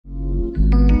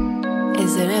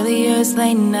Is it early or it's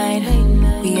late night?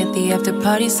 We at the after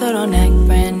party, so don't act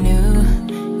brand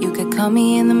new. You could call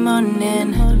me in the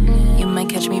morning. You might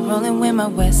catch me rolling with my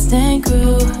Western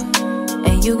crew.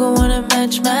 And you gon' wanna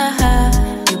match my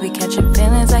high. You be catching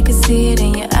feelings, I can see it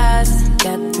in your eyes.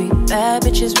 Got 3 bad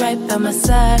bitches right by my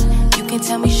side. You can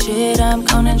tell me shit, I'm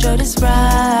gonna enjoy this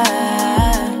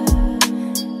ride.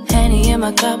 Henny in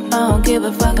my cup, I don't give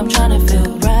a fuck, I'm tryna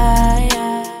feel right.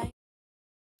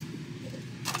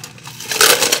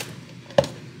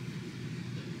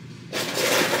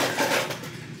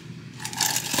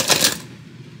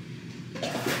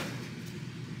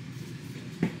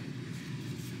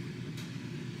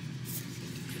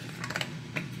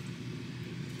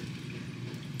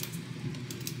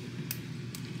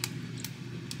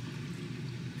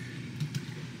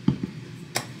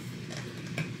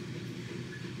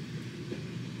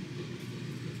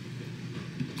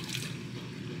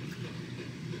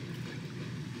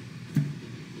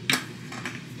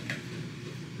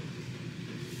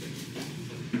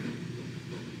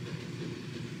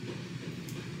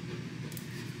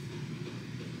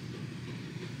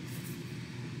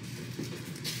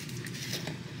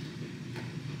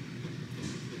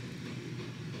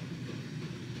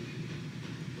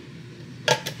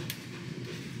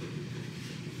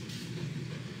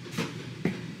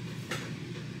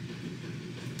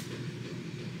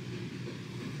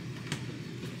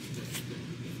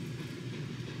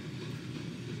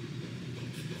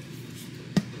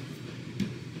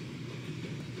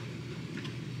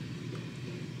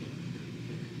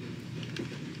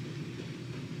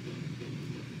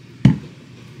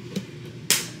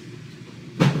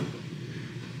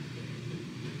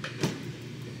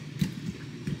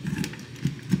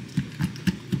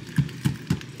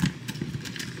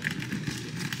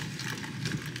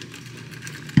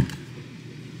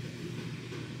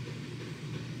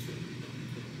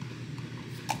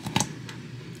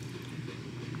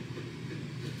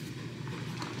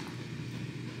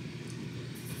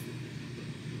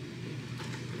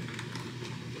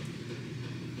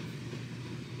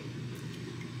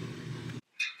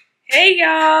 Hey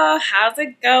y'all, how's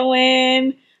it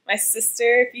going? My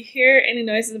sister, if you hear any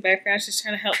noise in the background, she's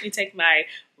trying to help me take my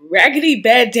raggedy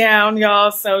bed down,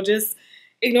 y'all. So just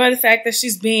ignore the fact that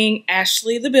she's being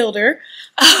Ashley the Builder.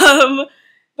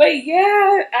 But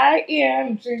yeah, I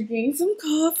am drinking some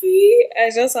coffee.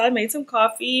 As y'all saw, I made some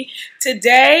coffee.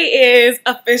 Today is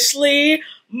officially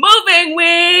moving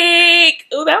week.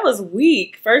 Ooh, that was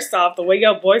weak. First off, the way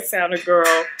your voice sounded,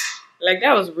 girl. Like,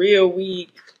 that was real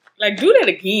weak. Like, do that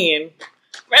again.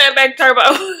 Run it back, turbo.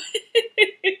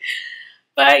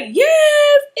 But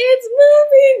yes, it's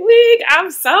moving week.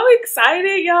 I'm so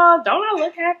excited, y'all. Don't I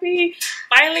look happy?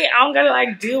 Finally, I don't gotta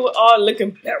like deal with all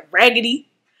looking raggedy.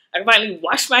 I can finally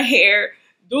wash my hair,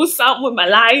 do something with my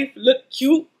life, look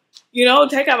cute, you know,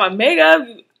 take out my makeup.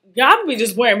 Y'all be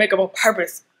just wearing makeup on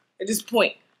purpose at this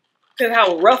point. Because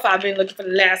how rough I've been looking for the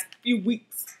last few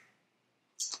weeks.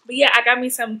 But yeah, I got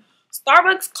me some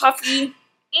Starbucks coffee.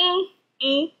 Y'all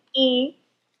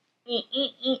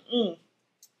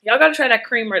gotta try that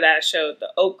creamer that I showed, the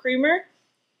oat creamer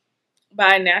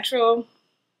by Nature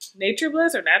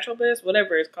Bliss or Natural Bliss,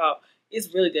 whatever it's called.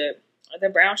 It's really good. The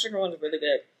brown sugar one is really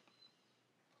good.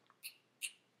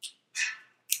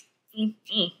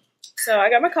 So I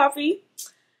got my coffee.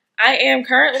 I am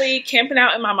currently camping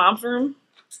out in my mom's room.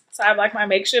 So I have like my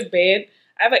makeshift bed.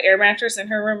 I have an air mattress in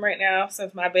her room right now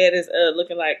since my bed is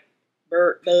looking like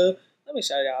let me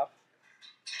show y'all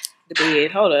the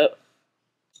bed. Hold up.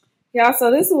 Y'all, so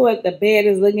this is what the bed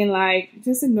is looking like.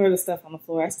 Just ignore the stuff on the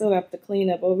floor. I still have to clean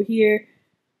up over here.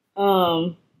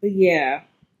 But yeah,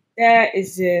 that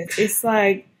is just, it's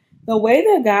like the way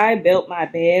the guy built my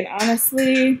bed,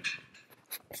 honestly,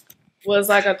 was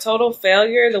like a total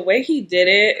failure. The way he did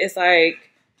it is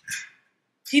like,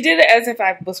 he did it as if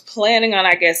I was planning on,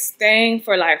 I guess, staying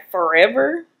for like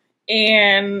forever.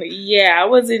 And yeah, I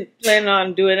wasn't planning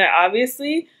on doing it,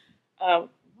 obviously. Why are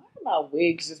my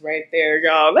wigs just right there,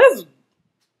 y'all? Let's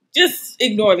just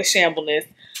ignore the shambleness.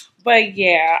 But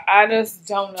yeah, I just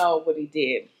don't know what he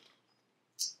did.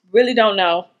 Really don't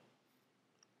know.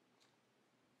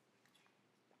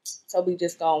 So we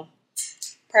just gonna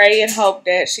pray and hope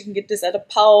that she can get this other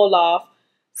pole off.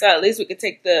 So at least we can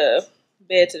take the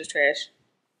bed to the trash.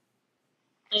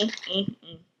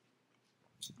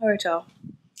 Alright, y'all.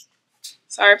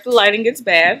 Sorry if the lighting gets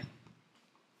bad.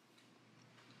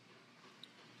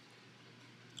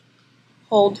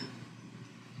 Hold.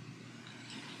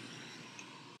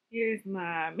 Here's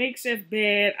my makeshift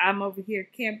bed. I'm over here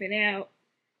camping out.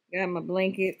 Got my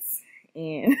blankets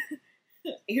and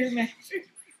air mattress.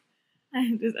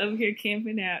 I'm just over here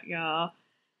camping out, y'all.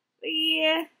 But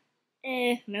yeah,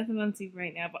 nothing on TV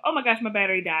right now. But oh my gosh, my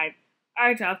battery died. All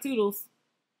right, y'all, toodles.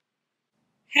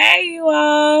 Hey, you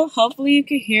all. Hopefully you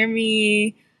can hear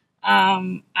me.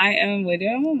 I am waiting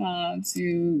on my mom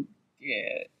to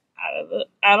get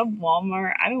out of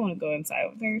Walmart. I don't want to go inside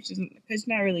with her because she's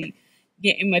not really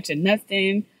getting much of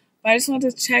nothing. But I just wanted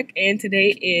to check in. Today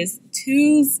is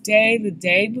Tuesday, the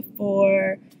day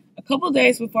before, a couple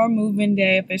days before moving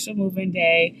day, official moving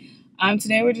day.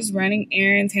 Today we're just running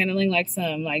errands, handling like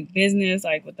some like business,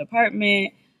 like with the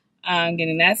apartment,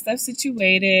 getting that stuff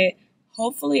situated.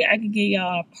 Hopefully I can get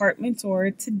y'all an apartment tour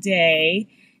today.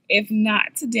 If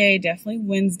not today, definitely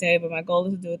Wednesday, but my goal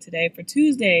is to do it today for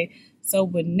Tuesday. So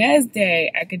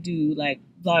Wednesday, I could do like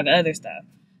vlog other stuff.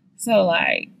 So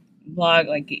like vlog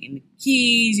like getting the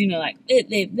keys, you know, like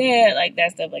like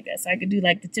that stuff like that. So I could do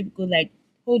like the typical like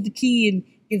hold the key and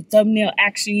give thumbnail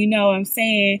action, you know what I'm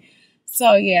saying?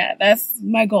 So yeah, that's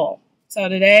my goal. So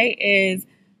today is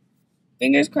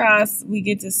fingers crossed we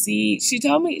get to see. She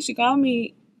called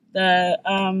me the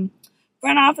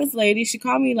front office lady. She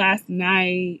called me last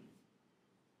night.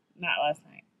 Not last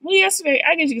night. Well, yesterday.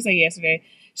 I guess you could say yesterday.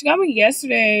 She called me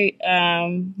yesterday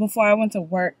before I went to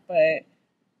work, but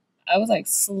I was like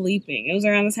sleeping. It was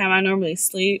around the time I normally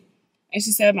sleep. And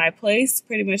she said my place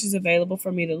pretty much is available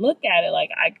for me to look at it.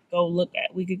 Like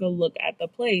we could go look at the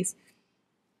place.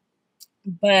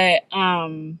 But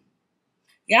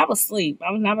yeah, I was asleep.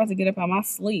 I was not about to get up out my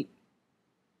sleep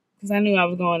because I knew I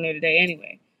was going there today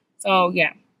anyway. So yeah,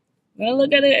 I'm gonna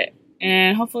look at it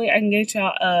and hopefully I can get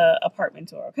y'all a apartment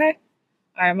tour. Okay.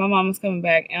 All right, my mama's coming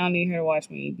back. I don't need her to watch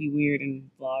me be weird and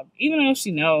vlog, even though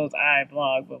she knows I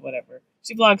vlog, but whatever.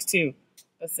 She vlogs too,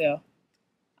 but still.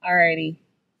 Alrighty,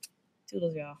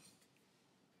 toodles, y'all.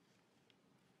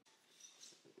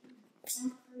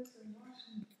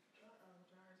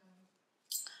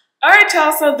 All right,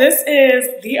 y'all. So this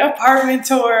is the apartment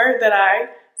tour that I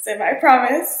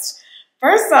semi-promised.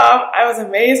 First off, I was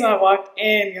amazed when I walked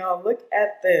in. Y'all, look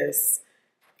at this.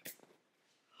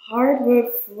 Hardwood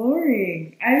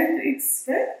flooring. I didn't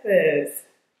expect this.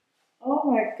 Oh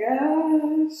my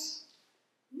gosh.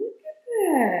 Look at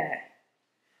that.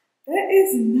 That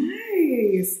is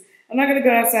nice. I'm not going to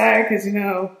go outside because, you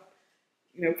know,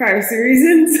 privacy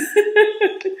reasons.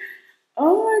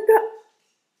 Oh my God.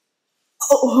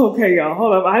 Oh, okay, y'all.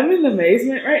 Hold up. I'm in the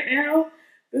basement right now.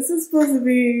 This is supposed to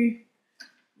be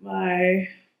my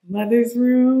mother's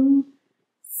room.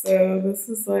 So this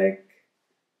is like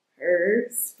her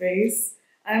space.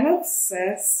 I'm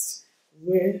obsessed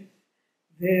with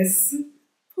this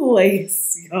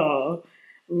place, y'all.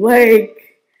 Like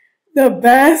the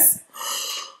best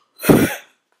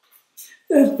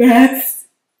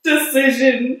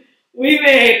decision we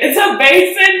made. It's a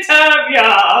basin tub,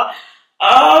 y'all.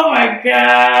 Oh my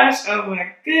gosh. Oh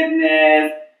my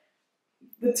goodness.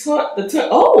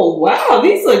 Oh wow,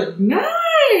 these look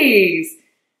nice.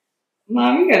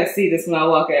 Mom, you gotta see this when I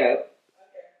walk out.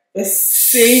 The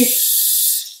sink.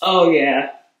 Oh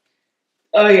yeah.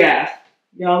 Oh yeah.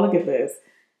 Y'all look at this.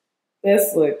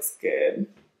 This looks good.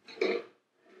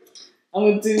 I'm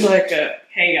gonna do like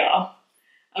hey y'all.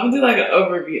 I'm gonna do like an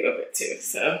overview of it too.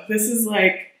 So this is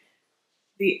like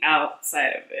the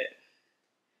outside of it.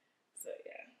 So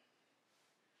yeah.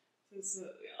 This is,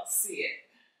 y'all see it.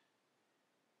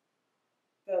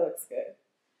 That looks good.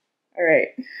 All right.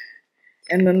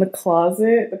 And then the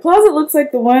closet. The closet looks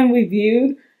like the one we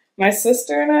viewed. My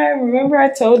sister and I, remember I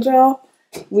told y'all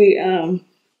we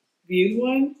viewed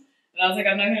one? And I was like,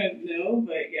 I'm not gonna know,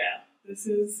 but yeah. This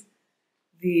is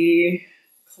the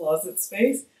closet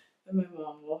space that my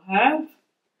mom will have.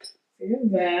 Look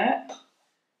at that.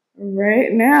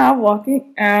 Right now,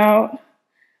 walking out,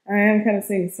 I am kind of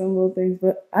seeing some little things,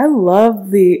 but I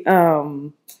love the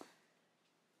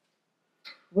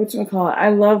whatchamacallit? I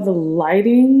love the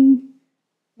lighting.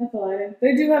 Not the lighting.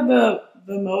 They do have the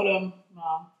modem,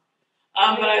 Mom.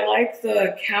 But I like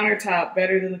the countertop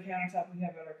better than the countertop we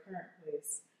have at our current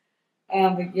place.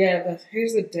 But yeah,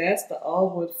 here's the desk, the all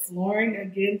wood flooring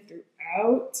again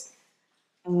throughout.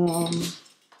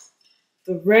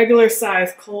 The regular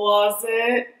size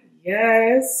closet.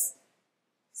 Yes.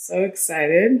 So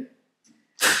excited.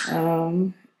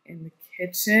 In the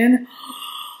kitchen.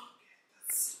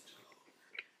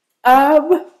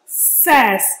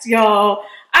 Obsessed, y'all.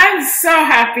 I'm so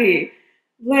happy.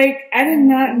 Like, I did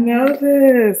not know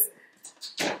this.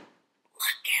 Look at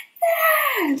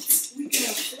that. We got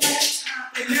a flat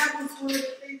top, and that was one of the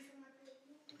things.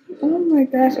 Oh my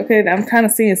gosh. Okay, I'm kind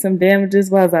of seeing some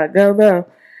damages as I go, though.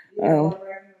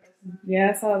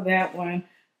 Yeah, I saw that one.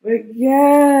 But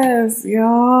yes,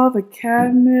 y'all, the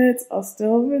cabinets are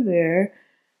still over there.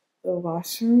 the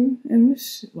washer and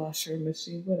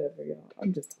machine, whatever, y'all.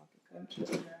 I'm just talking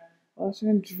country. Washer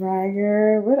and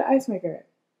dryer. Where the ice maker at?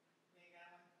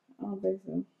 I don't think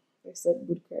so. They said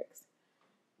booty cracks.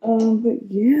 But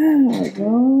yeah,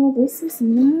 y'all, this is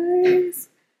nice.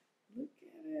 Look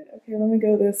at it. Okay, let me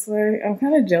go this way. I'm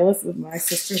kind of jealous of my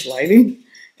sister's lighting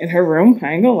in her room.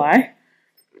 I ain't gonna lie.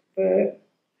 But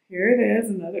here it is.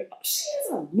 Another. Oh, she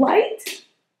has a light?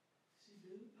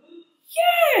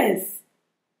 Yes!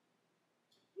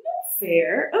 No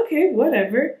fair. Okay,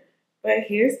 whatever. But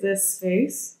here's this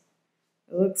space.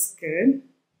 It looks good.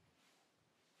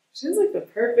 She has like the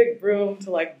perfect room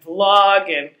to like vlog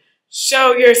and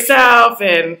show yourself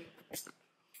and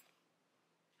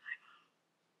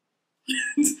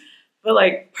but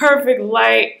like perfect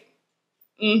light.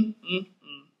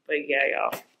 But yeah,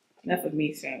 y'all. Enough of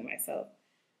me showing myself.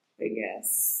 But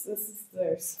yes, this is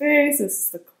their space. This is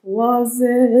the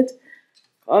closet.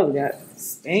 Closet got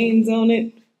stains on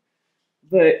it.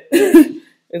 But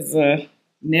it's a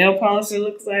nail polish, it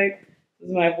looks like. This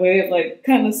is my way of like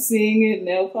kind of seeing it,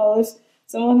 nail polish.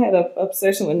 Someone had an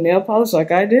obsession with nail polish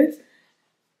like I did.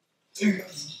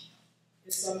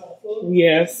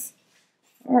 Yes.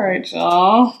 All right,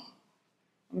 y'all.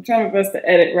 I'm trying my best to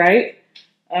edit right.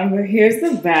 But here's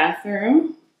the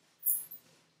bathroom.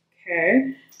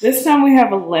 Okay. This time we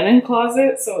have a linen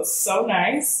closet, so it's so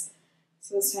nice.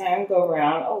 So this time go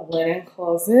around a linen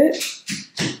closet.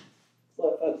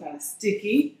 Look, that's kind of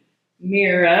sticky.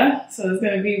 Mirror. So it's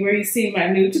gonna be where you see my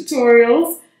new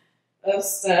tutorials of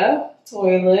stuff.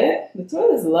 Toilet. The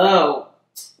toilet's low.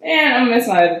 Man, I'm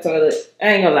missing out of the toilet. I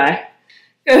ain't gonna lie.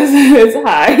 Because it's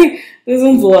high. This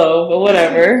one's low, but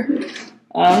whatever.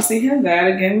 So you have that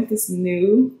again with this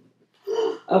new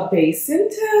a basin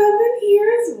tub in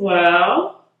here as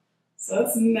well. So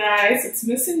it's nice. It's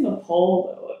missing the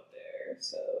pole though up there.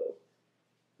 So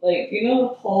like you know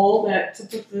the pole that to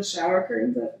put the shower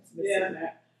curtains up? It's missing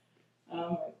that.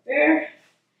 Right there.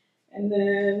 And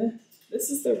then this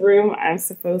is the room I'm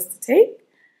supposed to take.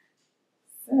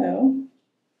 So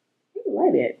you can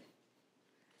light it.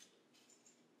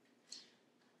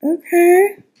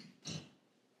 Okay.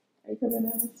 Are you coming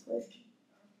down this way?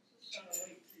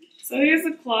 So here's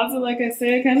the closet, like I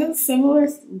said, kind of similar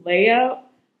layout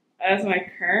as my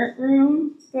current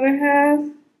room that I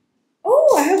have.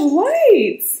 Oh, I have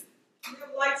lights. You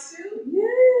have lights too?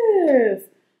 Yes.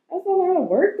 I don't know how to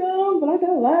work them, but I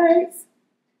got lights.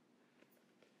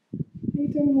 How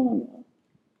you turn them on though?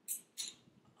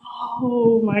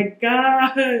 Oh my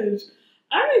gosh.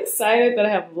 I'm excited that I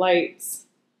have lights.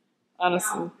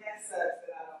 Honestly. No, that sucks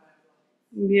that I don't have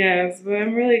lights. Yes, but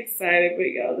I'm really excited.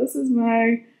 But y'all, this is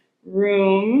my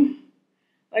room.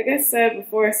 Like I said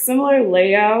before, similar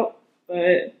layout, but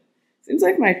it seems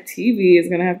like my TV is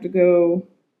gonna have to go.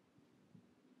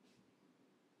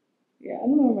 Yeah, I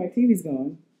don't know where my TV's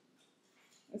going.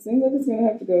 It seems like it's gonna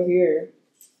have to go here.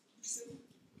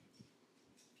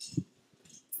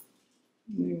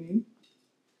 Maybe.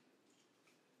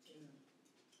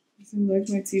 It seems like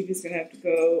my TV's gonna have to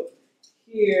go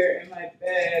here in my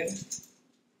bed.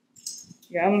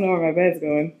 Yeah, I don't know where my bed's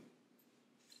going.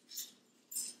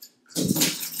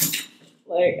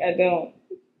 Like, I don't.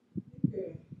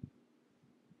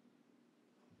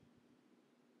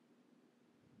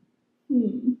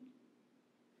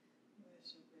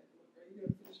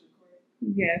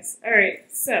 Yes. All right.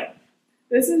 So,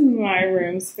 this is my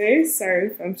room space. Sorry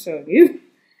if I'm showing you.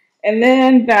 And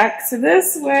then back to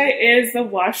this way is the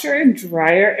washer and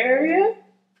dryer area.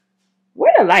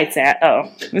 Where are the lights at?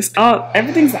 Oh,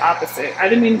 everything's the opposite. I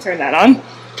didn't mean to turn that on.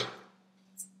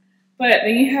 But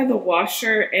then you have the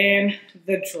washer and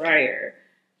the dryer.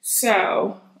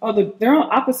 So, they're on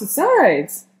opposite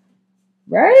sides,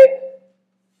 right?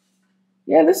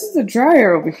 Yeah, this is the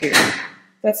dryer over here.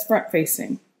 That's front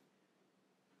facing.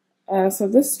 So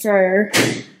this dryer,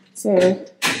 so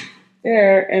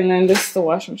there, and then this is the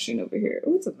washing machine over here.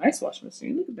 Oh, it's a nice washing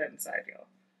machine. Look at that inside, y'all.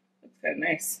 Looks kind of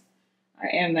nice. I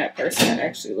am that person that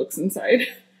actually looks inside.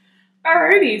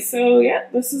 Alrighty, so yeah,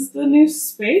 this is the new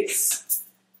space.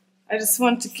 I just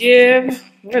want to give,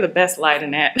 we're the best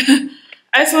lighting at.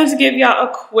 I just want to give y'all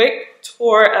a quick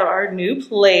tour of our new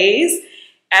place.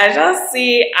 As y'all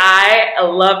see, I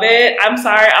love it. I'm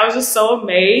sorry, I was just so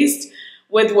amazed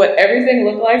with what everything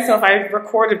looked like. So if I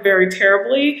recorded very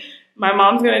terribly, my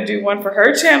mom's gonna do one for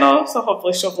her channel. So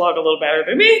hopefully she'll vlog a little better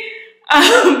than me.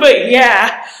 But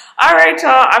yeah, all right,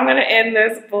 y'all, I'm gonna end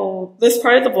this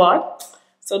part of the vlog.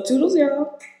 So toodles,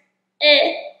 y'all.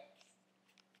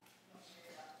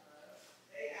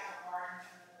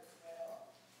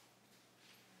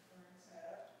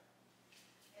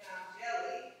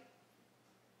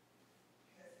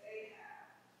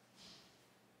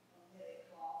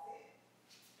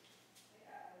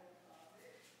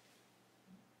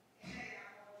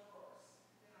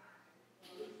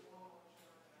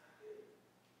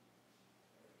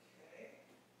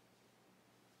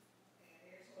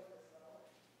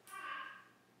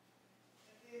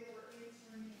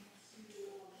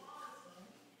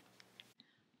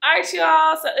 right,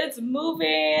 y'all. So it's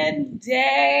moving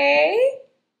day.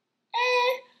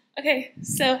 Okay,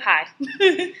 so hi.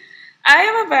 I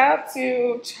am about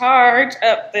to charge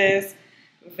up this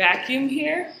vacuum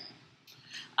here.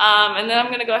 And then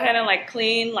I'm gonna go ahead and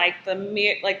clean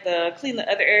clean the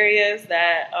other areas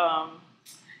that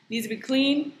needs to be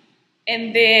cleaned.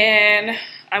 And then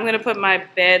I'm gonna put my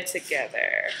bed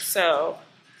together. So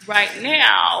right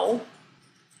now,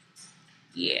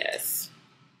 yes,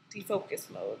 defocus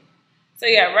mode. So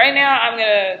yeah, right now I'm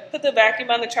gonna put the vacuum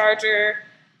on the charger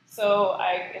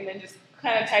and then just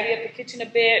kind of tidy up the kitchen a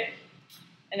bit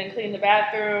and then clean the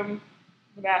bathrooms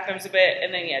a bit,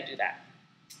 and then yeah, do that.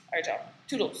 All right, y'all,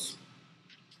 toodles.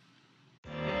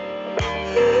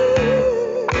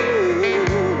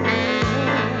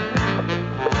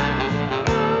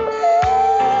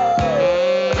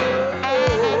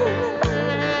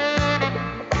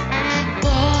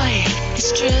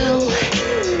 True.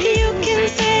 You can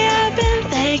say I've been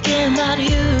thinking about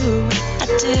you. I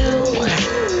do.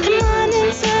 And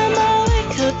morning time I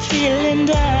wake up feeling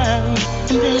down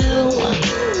and blue.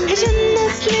 And you're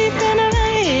not sleeping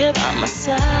right here by my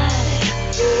side,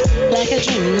 like a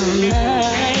dream all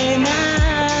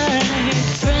night.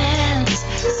 Friends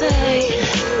say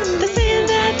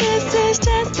that this is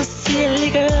just a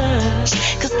silly crush,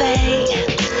 'cause they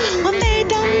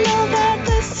don't know that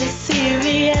this is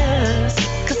serious.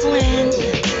 Cause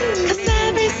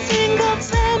every single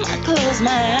time I close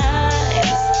my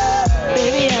eyes,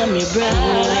 baby, I'm your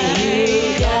bride.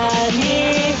 You got me,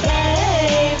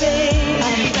 baby.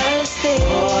 I'm thirsty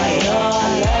for your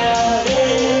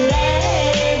loving,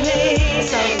 baby.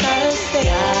 So thirsty,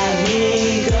 got me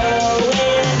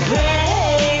going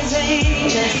crazy.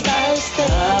 Just thirsty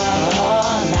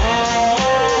all night,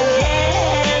 I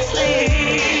can't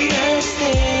sleep.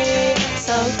 Thirsty,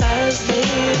 so thirsty.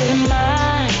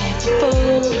 My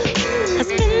fool, I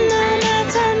spend all my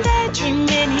time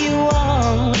daydreaming you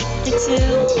want me to.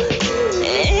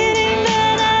 It ain't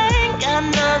that I ain't got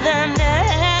nothing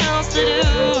else to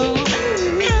do.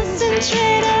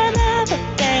 Concentrate on other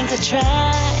things I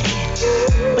try,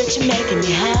 but you're making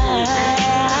me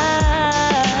high.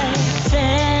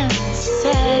 Friends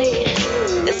say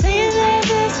that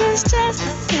this is just a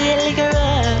silly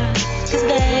crush, 'cause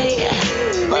they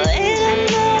don't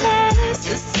know that this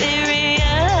is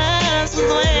serious.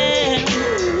 When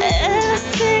every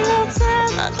single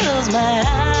time I close my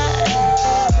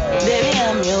eyes, baby,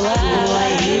 I'm your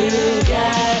wife. You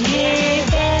got me,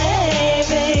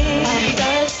 baby. I'm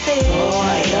thirsty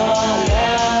for your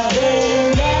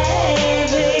loving,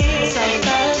 baby. So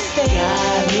thirsty,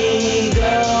 got me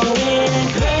going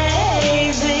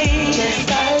crazy. Just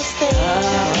thirsty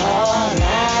all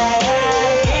night,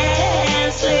 I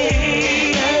can't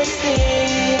sleep. Thirsty,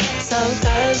 so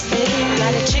thirsty.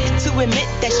 Not a chick to admit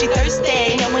that she thirsty.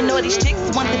 Knowing all these chicks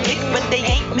want the dick, but they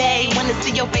ain't made. Wanna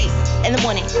see your face in the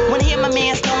morning. Wanna hear my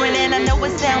man snoring, and I know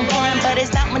it sound boring, but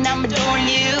it's not when I'm adoring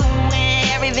you and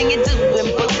everything you do and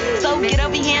boo. So get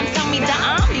over here and tell me that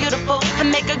I'm beautiful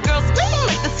and make a girl scream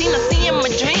like the scene I see in my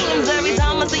dreams. Every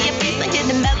time I see your face, I hear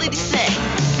the melody sing.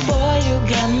 Boy, you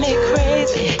got me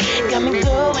crazy, got me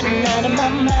going out of my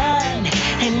mind,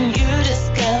 and you just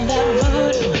got that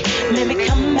voodoo, made me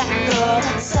come back all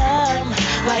the time.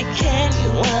 Why can't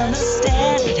you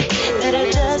understand it, that I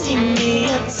just need me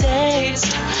a taste?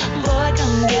 Boy,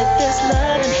 come get this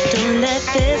love and don't let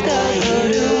this go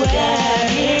to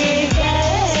waste. Me,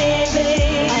 baby,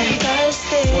 I'm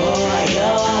thirsty for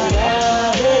your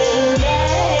loving,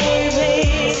 baby.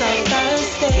 So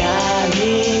thirsty, got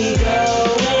me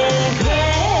going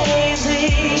crazy.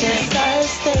 Just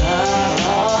thirsty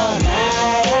all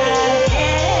night, I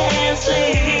can't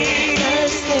sleep.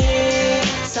 Thirsty,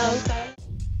 so thirsty.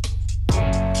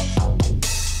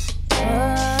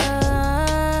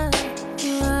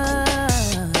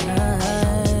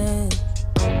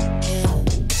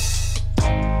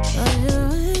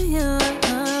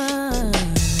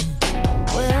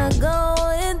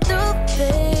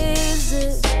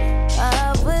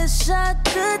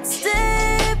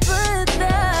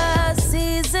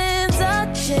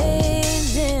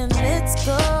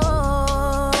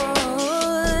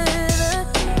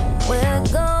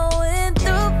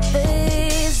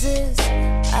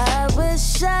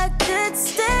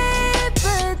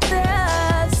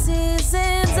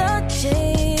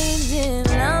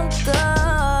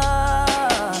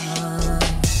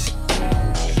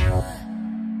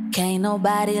 Can't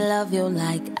nobody love you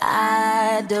like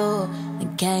I do,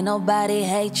 and can't nobody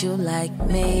hate you like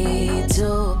me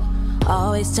too.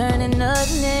 Always turning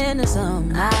nothing into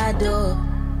something I do,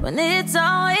 when it's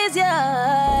always you.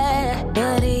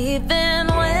 But even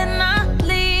when I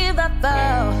leave, I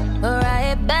fall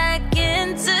right back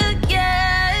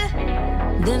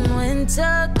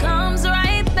winter comes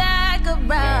right back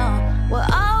around. We're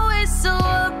always so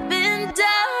up and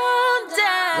down,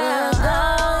 down. We're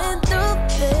going through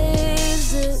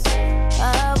phases.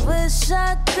 I wish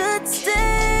I could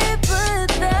stay, but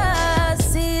the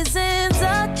seasons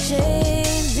are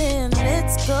changing.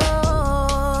 It's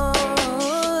cold.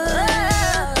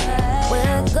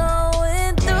 We're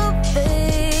going through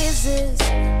phases.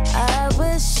 I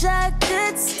wish I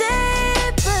could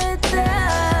stay, but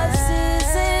the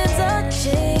seasons are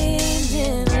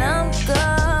changing. I'm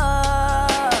gone.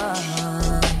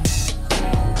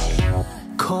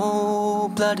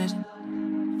 Cold-blooded,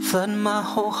 flood my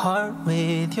whole heart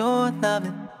with your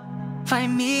loving.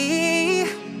 Find me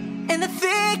in the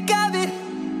thick of it,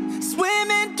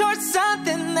 swimming towards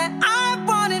something that I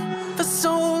wanted for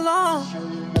so long.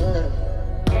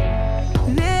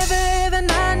 Never even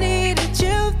I needed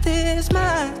you this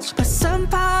much, but some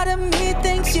part of me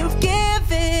thinks you've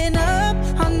given up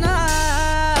on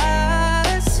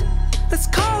us. Let's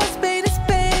call a spade,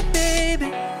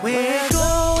 baby. We're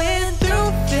going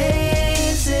through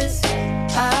phases.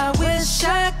 I wish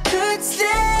I could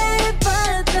stay,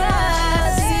 but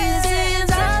the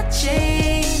seasons are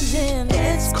changing.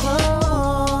 It's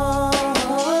cold.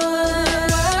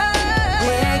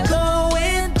 We're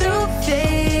going through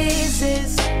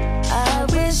phases. I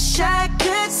wish I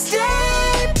could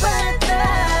stay, but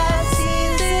the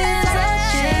seasons are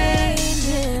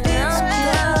changing. It's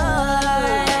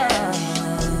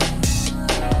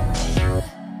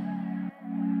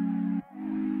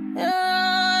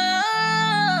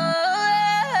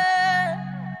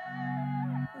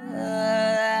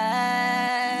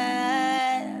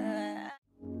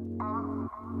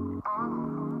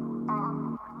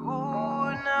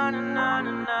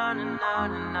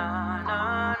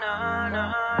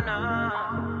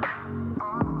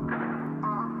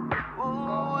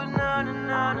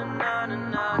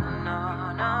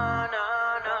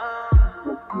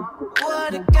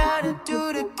what I gotta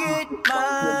do to get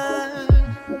mine?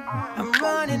 I'm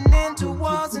running into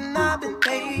walls and I've been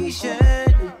patient. I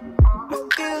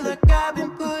feel like I've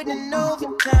been putting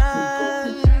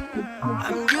overtime.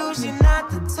 I'm usually not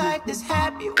the type that's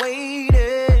happy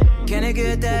waiting. Can I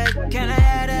get that? Can I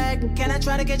have that? Can I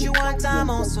try to get you one time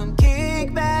on some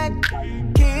kickback?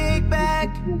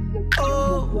 Kickback.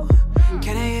 Oh,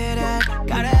 can I hear that?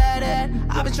 Gotta have that.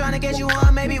 I've been trying to get you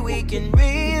on, maybe we can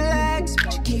relax,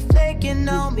 but you keep flaking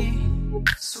on me.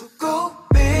 So go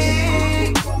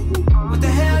big. What the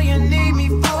hell you need me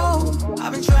for?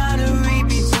 I've been trying to read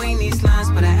between these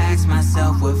lines, but I ask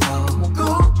myself what for.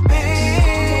 Go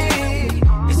big.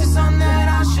 Is this something that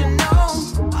I should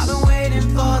know? I've been waiting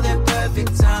for that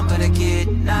perfect time, but I get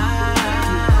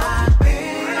not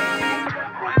big.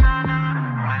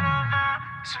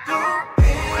 So go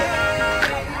big.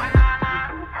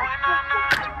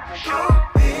 Go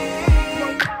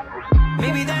big.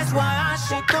 Maybe that's why I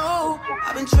should go.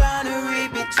 I've been trying to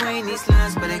read between these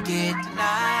lines, but I get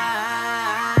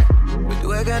denied. Where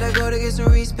do I gotta go to get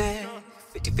some respect?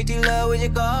 50-50 love, where you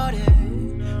got it?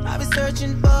 I've been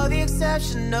searching for the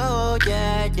exceptional,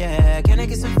 yeah, yeah. Can I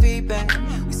get some feedback?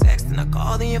 We sexted and I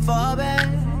called and you fall back.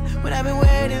 But I've been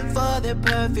waiting for the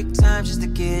perfect time just to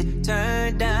get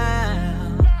turned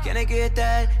down. Can I get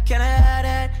that? Can I have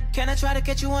that? Can I try to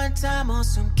get you one time on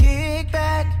some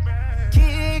kickback?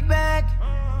 Kickback.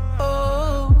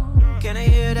 Oh, can I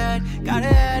hear that? Gotta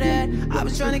have that. I've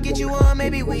been trying to get you on,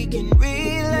 maybe we can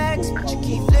relax, but you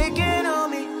keep flicking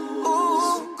on me.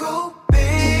 Ooh, go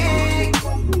big.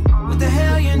 What the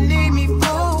hell you need me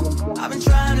for? I've been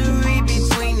trying to read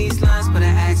between these lines, but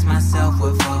I ask myself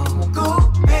what for.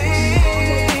 Go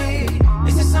big.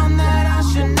 Is this something that I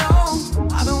should know?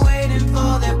 I've been waiting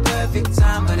for that perfect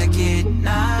time, but I get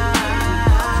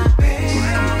not big.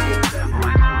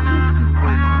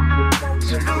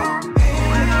 So go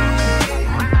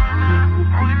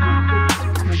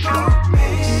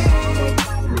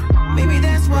maybe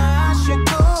that's why I should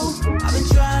go. I've been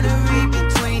trying to read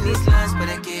between these lines, but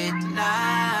I get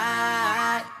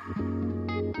denied.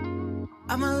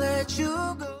 I'ma let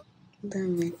you go. They're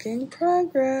making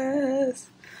progress.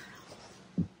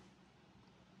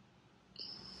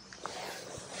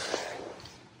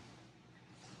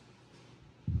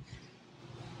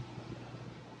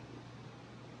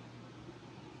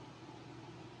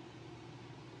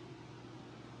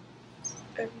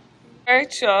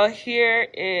 Alright, y'all, here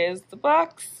is the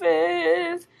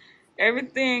boxes.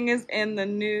 Everything is in the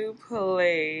new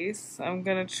place. I'm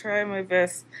gonna try my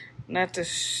best not to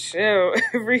show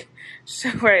where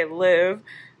I live.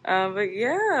 But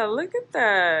yeah, look at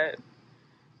that.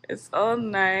 It's all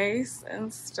nice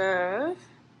and stuff.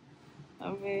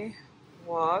 Let me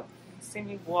walk. See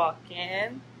me walk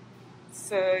in.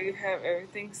 So you have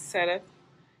everything set up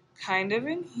kind of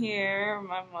in here,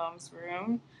 my mom's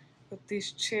room, with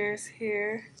these chairs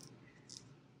here.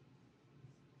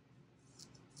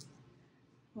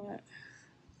 What?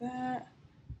 That.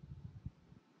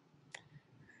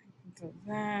 Do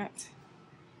that.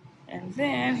 And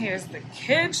then here's the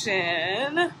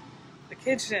kitchen. The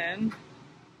kitchen.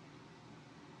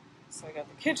 So I got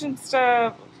the kitchen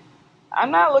stuff.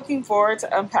 I'm not looking forward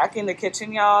to unpacking the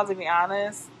kitchen, y'all, to be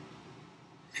honest.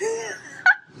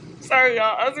 Sorry,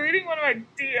 y'all. I was reading one of my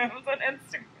DMs on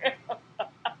Instagram.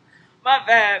 My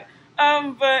bad.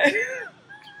 But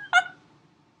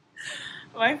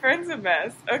my friend's a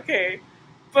mess. Okay.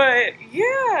 But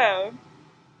yeah.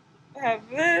 I have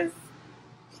this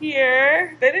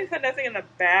here. They didn't put nothing in the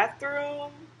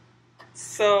bathroom.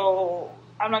 So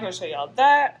I'm not going to show y'all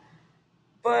that.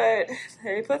 But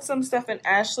they put some stuff in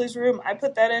Ashley's room. I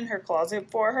put that in her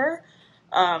closet for her.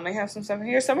 They have some stuff in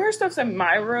here. Some of her stuff's in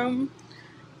my room.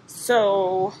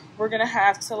 So we're going to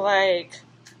have to, like,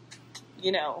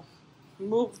 you know,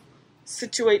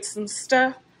 situate some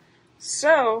stuff.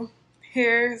 So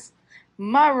here's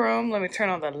my room. Let me turn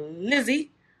on the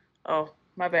Lizzie. Oh,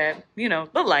 my bad. You know,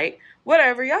 the light.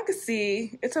 Whatever. Y'all can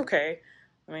see. It's okay.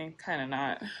 I mean, kind of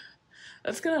not.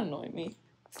 That's going to annoy me.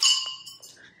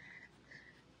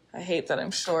 I hate that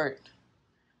I'm short.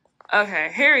 Okay,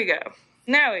 here we go.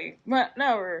 Now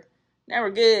we're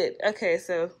good. Okay,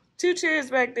 so 2 chairs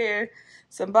back there,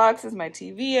 some boxes, my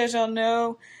TV, as y'all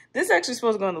know. This is actually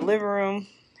supposed to go in the living room.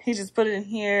 He just put it in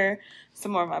here.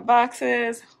 Some more of my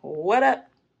boxes. What up?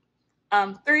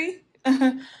 3.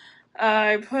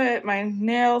 I put my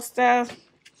nail stuff.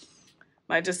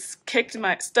 I just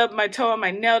stubbed my toe on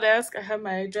my nail desk. I have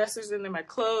my dressers in there, my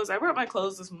clothes. I brought my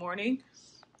clothes this morning.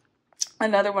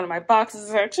 Another one of my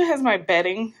boxes actually has my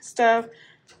bedding stuff.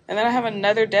 And then I have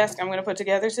another desk I'm going to put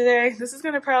together today. This is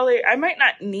going to I might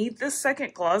not need this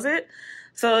second closet.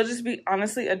 So it'll just be,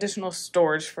 honestly, additional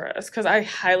storage for us. Because I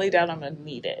highly doubt I'm going to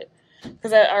need it.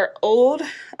 Because at our old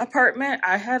apartment,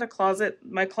 I had a closet.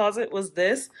 My closet was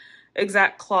this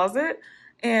exact closet.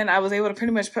 And I was able to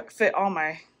pretty much fit all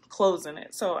my clothes in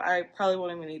it. So I probably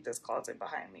won't even need this closet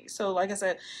behind me. So like I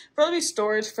said, probably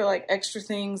storage for like extra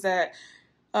things that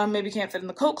maybe can't fit in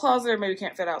the coat closet or maybe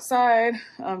can't fit outside.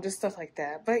 Just stuff like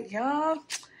that. But y'all,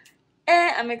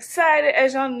 I'm excited.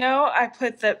 As y'all know, I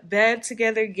put the bed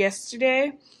together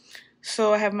yesterday.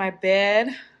 So I have my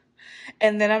bed.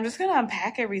 And then I'm just going to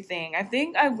unpack everything. I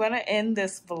think I'm going to end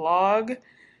this vlog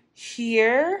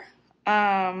here.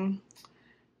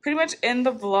 Pretty much end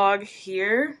the vlog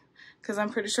here. Because I'm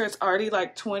pretty sure it's already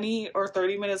like 20 or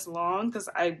 30 minutes long. Because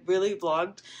I really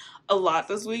vlogged a lot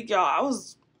this week. Y'all,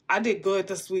 I did good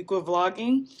this week with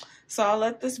vlogging. So I'll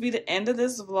let this be the end of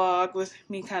this vlog with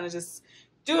me kind of just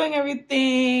doing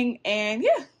everything. And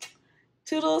yeah,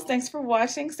 toodles. Thanks for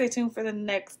watching. Stay tuned for the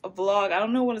next vlog. I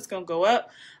don't know when it's going to go up.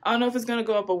 I don't know if it's going to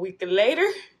go up a week later.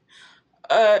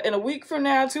 In a week from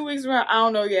now, 2 weeks from now. I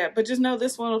don't know yet. But just know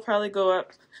this one will probably go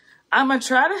up. I'm going to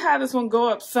try to have this one go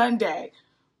up Sunday.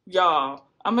 Y'all,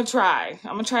 I'm going to try.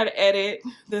 I'm going to try to edit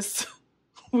this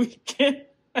weekend.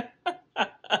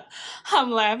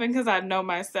 I'm laughing because I know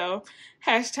myself.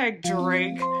 Hashtag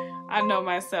Drake. I know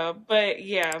myself. But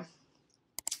yeah.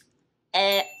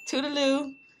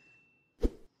 Toodaloo.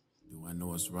 Do I know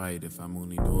what's right if I'm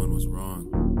only doing what's wrong?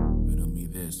 Riddle me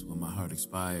this, will my heart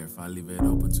expire if I leave it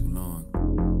open too long?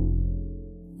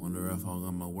 Wonder if all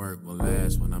of my work will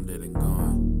last when I'm dead and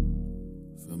gone.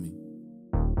 Feel me?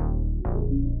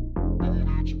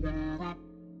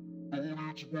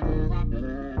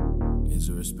 Is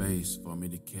there a space for me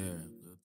to care?